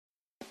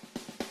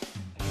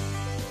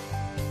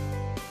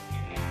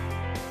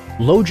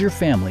Load your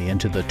family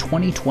into the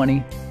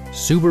 2020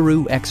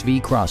 Subaru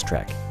XV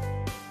Crosstrek.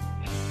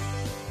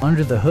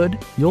 Under the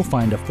hood, you'll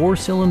find a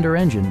 4-cylinder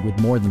engine with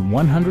more than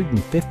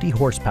 150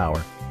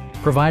 horsepower,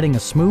 providing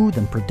a smooth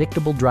and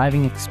predictable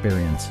driving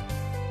experience.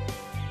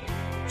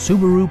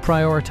 Subaru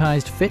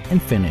prioritized fit and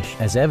finish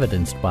as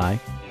evidenced by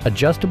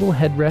adjustable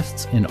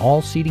headrests in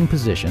all seating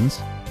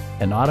positions,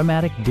 an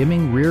automatic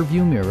dimming rear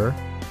view mirror,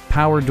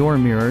 power door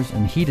mirrors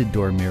and heated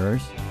door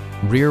mirrors,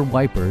 rear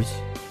wipers,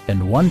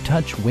 and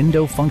one-touch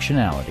window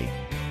functionality.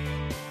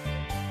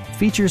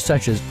 Features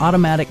such as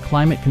automatic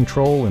climate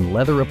control and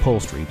leather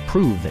upholstery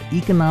prove that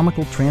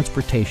economical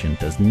transportation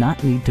does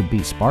not need to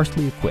be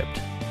sparsely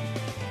equipped.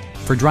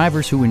 For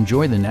drivers who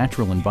enjoy the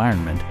natural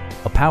environment,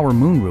 a power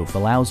moonroof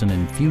allows an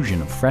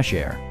infusion of fresh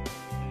air.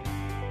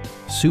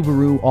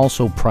 Subaru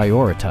also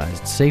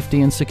prioritized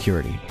safety and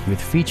security with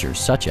features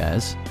such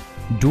as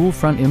dual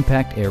front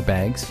impact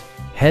airbags,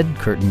 head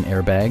curtain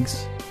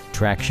airbags,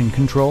 traction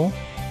control,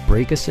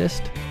 brake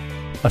assist,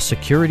 a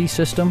security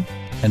system,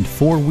 and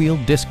 4-wheel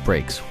disc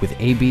brakes with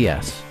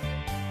ABS.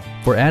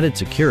 For added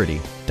security,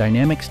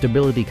 dynamic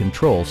stability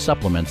control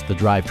supplements the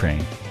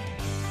drivetrain.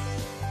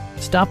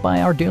 Stop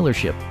by our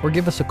dealership or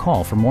give us a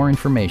call for more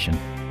information.